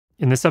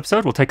In this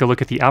episode, we'll take a look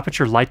at the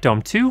Aputure Light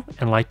Dome 2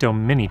 and Light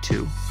Dome Mini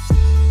 2.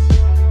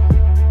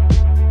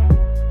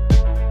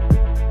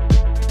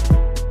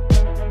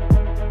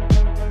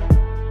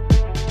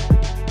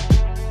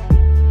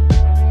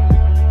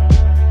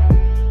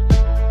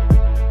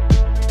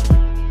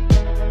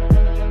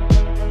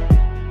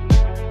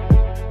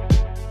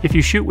 If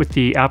you shoot with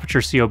the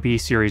Aputure COB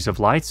series of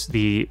lights,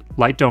 the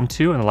Light Dome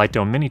 2 and the Light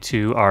Dome Mini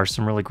 2 are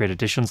some really great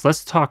additions.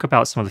 Let's talk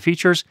about some of the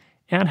features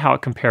and how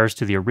it compares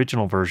to the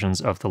original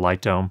versions of the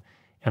Light Dome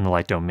and the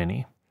Light Dome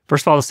Mini.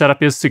 First of all, the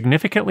setup is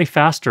significantly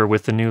faster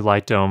with the new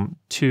Light Dome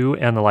 2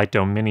 and the Light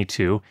Dome Mini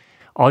 2.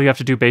 All you have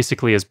to do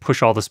basically is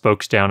push all the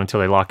spokes down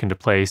until they lock into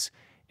place,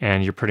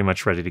 and you're pretty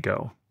much ready to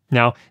go.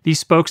 Now, these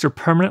spokes are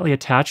permanently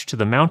attached to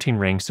the mounting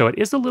ring, so it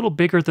is a little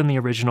bigger than the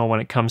original when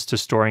it comes to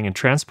storing and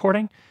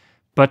transporting,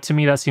 but to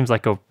me that seems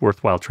like a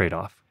worthwhile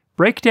trade-off.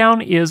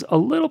 Breakdown is a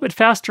little bit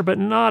faster, but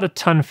not a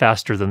ton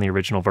faster than the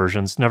original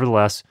versions.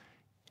 Nevertheless,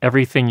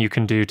 everything you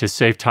can do to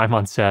save time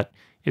on set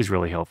is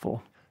really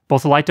helpful.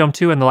 Both the Light Dome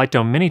 2 and the Light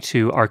Dome Mini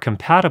 2 are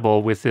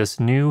compatible with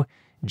this new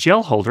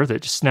gel holder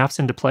that just snaps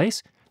into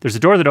place. There's a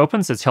door that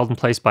opens that's held in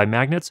place by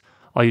magnets.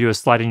 All you do is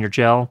slide in your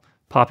gel,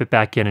 pop it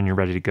back in, and you're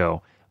ready to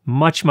go.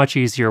 Much, much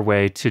easier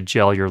way to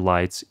gel your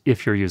lights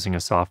if you're using a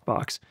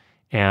softbox,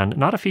 and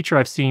not a feature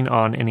I've seen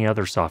on any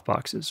other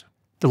softboxes.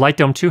 The Light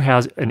Dome 2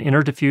 has an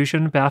inner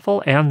diffusion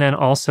baffle and then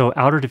also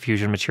outer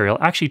diffusion material.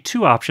 Actually,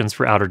 two options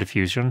for outer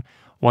diffusion.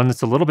 One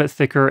that's a little bit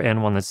thicker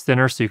and one that's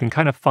thinner, so you can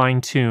kind of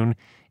fine-tune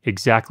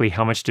exactly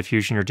how much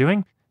diffusion you're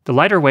doing. The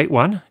lighter weight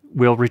one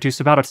will reduce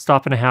about 1.5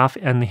 stops,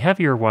 and the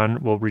heavier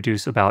one will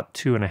reduce about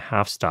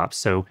 2.5 stops.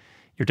 So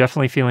you're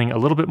definitely feeling a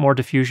little bit more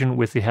diffusion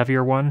with the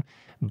heavier one,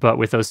 but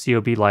with those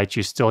COB lights,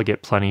 you still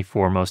get plenty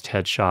for most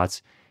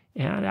headshots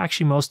and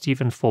actually most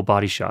even full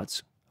body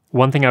shots.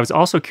 One thing I was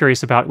also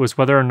curious about was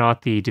whether or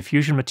not the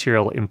diffusion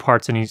material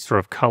imparts any sort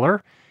of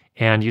color,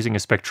 and using a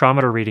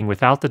spectrometer reading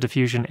without the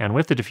diffusion and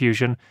with the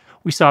diffusion,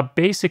 we saw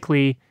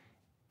basically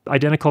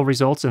identical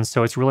results, and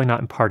so it's really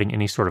not imparting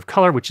any sort of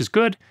color, which is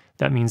good.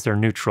 That means they're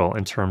neutral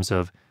in terms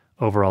of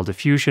overall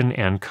diffusion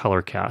and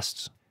color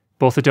casts.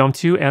 Both the Dome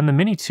 2 and the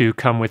Mini 2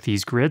 come with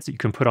these grids that you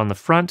can put on the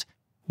front.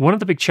 One of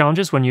the big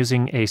challenges when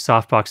using a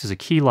softbox as a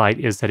key light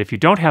is that if you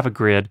don't have a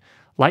grid,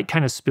 light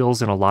kind of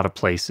spills in a lot of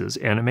places,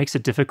 and it makes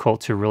it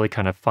difficult to really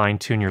kind of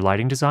fine-tune your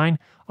lighting design.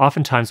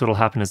 Oftentimes what will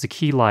happen is the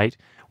key light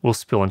will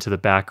spill into the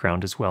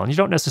background as well, and you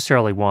don't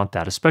necessarily want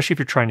that, especially if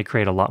you're trying to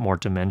create a lot more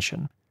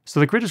dimension. So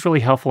the grid is really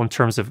helpful in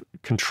terms of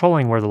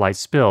controlling where the light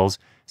spills,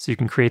 so you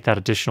can create that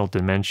additional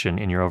dimension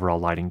in your overall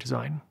lighting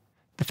design.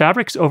 The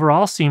fabrics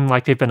overall seem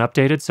like they've been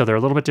updated, so they're a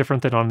little bit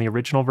different than on the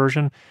original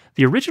version.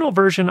 The original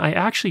version, I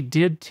actually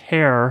did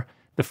tear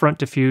the front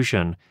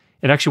diffusion.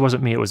 It actually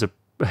wasn't me, it was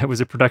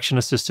a production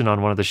assistant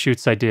on one of the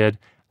shoots I did.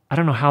 I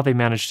don't know how they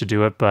managed to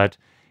do it, but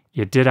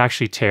it did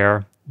actually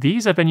tear.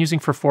 These I've been using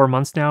for 4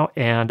 months now,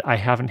 and I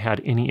haven't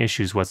had any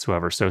issues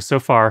whatsoever. So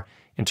far,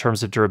 in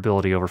terms of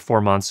durability over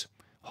 4 months,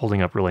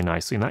 holding up really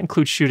nicely. And that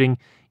includes shooting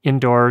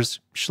indoors,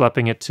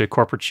 schlepping it to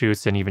corporate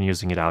shoots, and even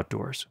using it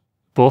outdoors.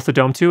 Both the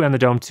Dome 2 and the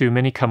Dome 2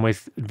 Mini come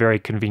with very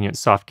convenient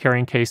soft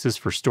carrying cases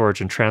for storage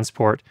and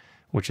transport,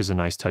 which is a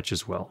nice touch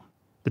as well.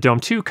 The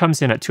Dome 2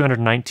 comes in at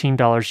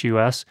 $219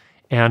 US,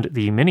 and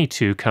the Mini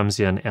 2 comes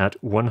in at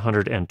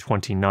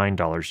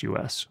 $129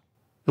 US.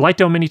 The Light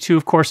Dome Mini 2,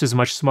 of course, is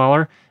much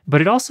smaller,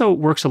 but it also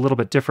works a little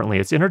bit differently.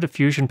 Its inner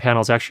diffusion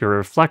panel is actually a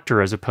reflector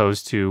as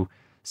opposed to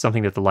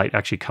something that the light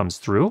actually comes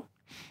through.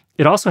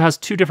 It also has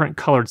two different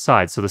colored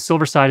sides. So the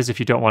silver side is if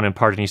you don't want to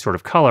impart any sort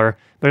of color,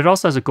 but it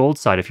also has a gold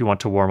side if you want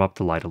to warm up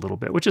the light a little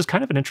bit, which is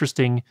kind of an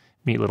interesting,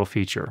 neat little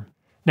feature.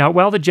 Now,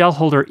 while the gel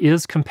holder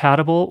is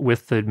compatible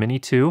with the Mini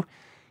 2,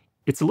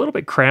 it's a little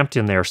bit cramped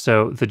in there,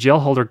 so the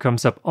gel holder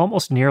comes up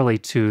almost nearly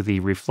to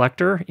the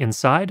reflector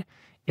inside,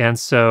 and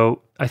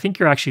so I think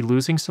you're actually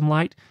losing some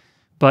light.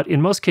 But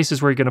in most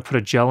cases where you're going to put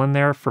a gel in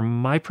there, for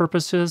my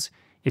purposes,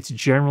 it's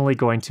generally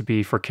going to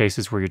be for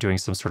cases where you're doing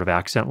some sort of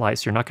accent light,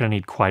 so you're not going to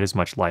need quite as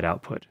much light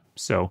output.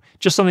 So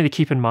just something to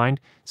keep in mind.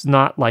 It's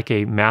not like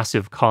a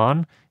massive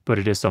con, but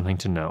it is something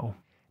to know.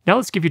 Now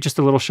let's give you just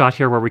a little shot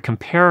here where we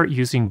compare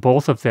using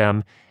both of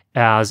them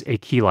as a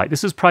key light.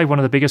 This is probably one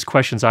of the biggest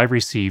questions I've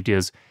received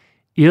is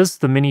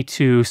the Mini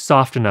 2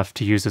 soft enough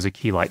to use as a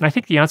key light? And I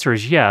think the answer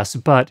is yes,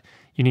 but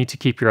you need to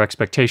keep your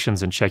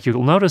expectations in check.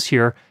 You'll notice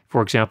here,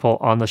 for example,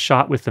 on the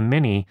shot with the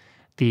Mini,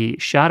 the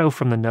shadow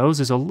from the nose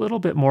is a little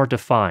bit more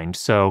defined.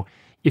 So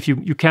if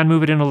you can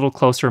move it in a little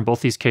closer, in both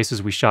these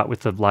cases we shot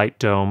with the Light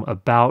Dome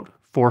about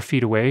 4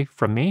 feet away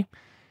from me.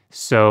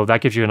 So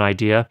that gives you an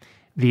idea.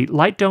 The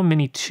Light Dome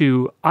Mini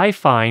 2 I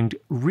find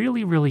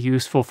really, really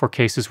useful for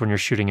cases when you're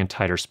shooting in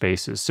tighter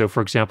spaces. So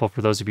for example,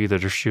 for those of you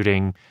that are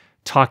shooting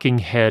talking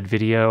head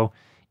video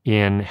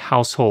in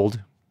household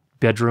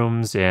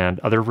bedrooms and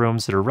other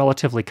rooms that are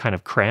relatively kind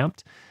of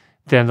cramped,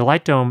 then the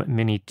Light Dome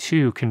Mini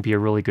 2 can be a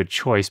really good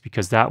choice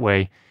because that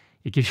way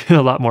it gives you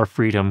a lot more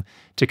freedom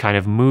to kind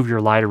of move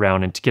your light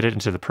around and to get it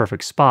into the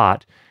perfect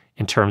spot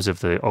in terms of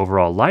the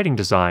overall lighting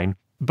design.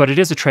 But it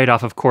is a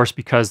trade-off, of course,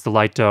 because the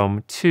Light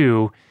Dome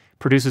 2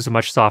 produces a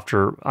much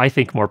softer, I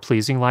think more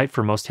pleasing light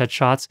for most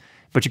headshots,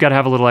 but you got to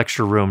have a little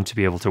extra room to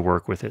be able to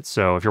work with it.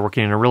 So if you're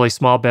working in a really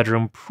small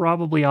bedroom,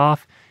 probably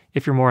off.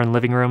 If you're more in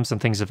living rooms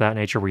and things of that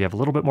nature where you have a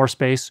little bit more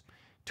space,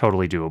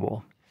 totally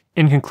doable.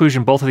 In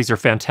conclusion, both of these are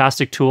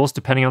fantastic tools.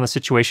 Depending on the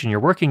situation you're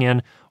working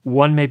in,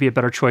 one may be a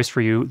better choice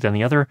for you than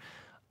the other.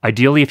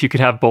 Ideally, if you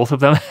could have both of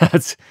them,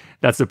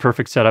 that's the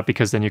perfect setup,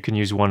 because then you can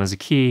use one as a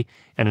key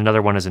and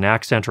another one as an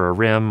accent or a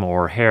rim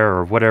or hair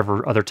or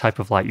whatever other type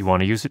of light you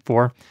want to use it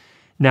for.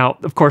 Now,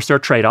 of course, there are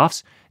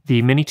trade-offs.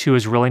 The Mini 2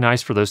 is really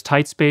nice for those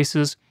tight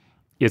spaces.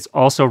 It's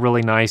also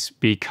really nice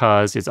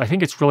because I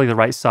think it's really the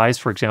right size,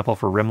 for example,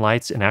 for rim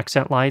lights and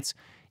accent lights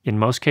in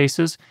most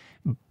cases.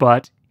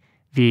 But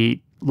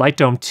the Light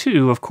Dome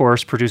 2, of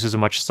course, produces a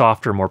much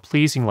softer, more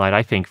pleasing light,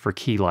 I think, for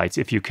key lights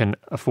if you can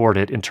afford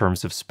it in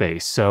terms of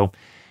space. So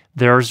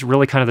there's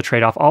really kind of the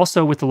trade-off.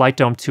 Also, with the Light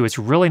Dome 2, it's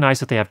really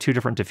nice that they have two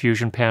different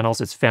diffusion panels.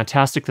 It's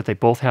fantastic that they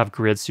both have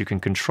grids so you can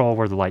control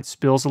where the light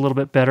spills a little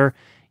bit better,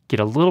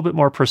 get a little bit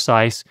more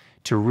precise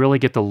to really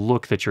get the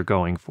look that you're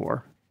going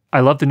for.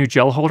 I love the new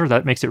gel holder.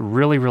 That makes it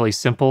really, really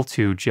simple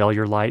to gel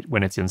your light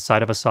when it's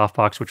inside of a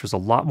softbox, which was a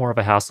lot more of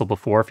a hassle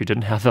before if you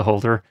didn't have the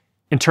holder.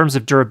 In terms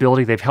of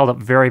durability, they've held up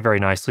very, very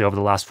nicely over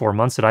the last 4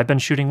 months that I've been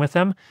shooting with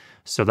them,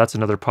 so that's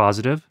another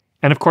positive.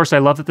 And of course, I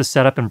love that the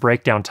setup and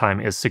breakdown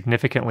time is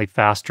significantly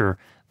faster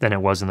than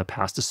it was in the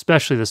past,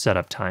 especially the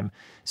setup time.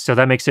 So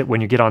that makes it,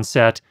 when you get on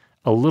set,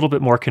 a little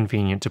bit more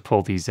convenient to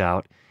pull these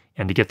out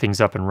and to get things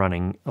up and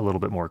running a little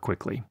bit more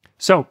quickly.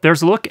 So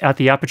there's a look at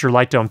the Aputure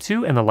Light Dome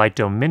 2 and the Light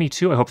Dome Mini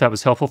 2. I hope that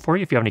was helpful for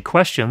you. If you have any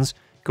questions,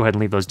 go ahead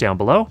and leave those down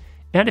below.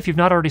 And if you've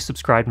not already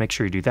subscribed, make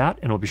sure you do that,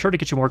 and we'll be sure to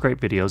get you more great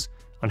videos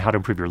on how to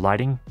improve your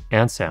lighting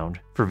and sound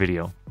for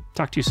video.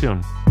 Talk to you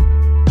soon.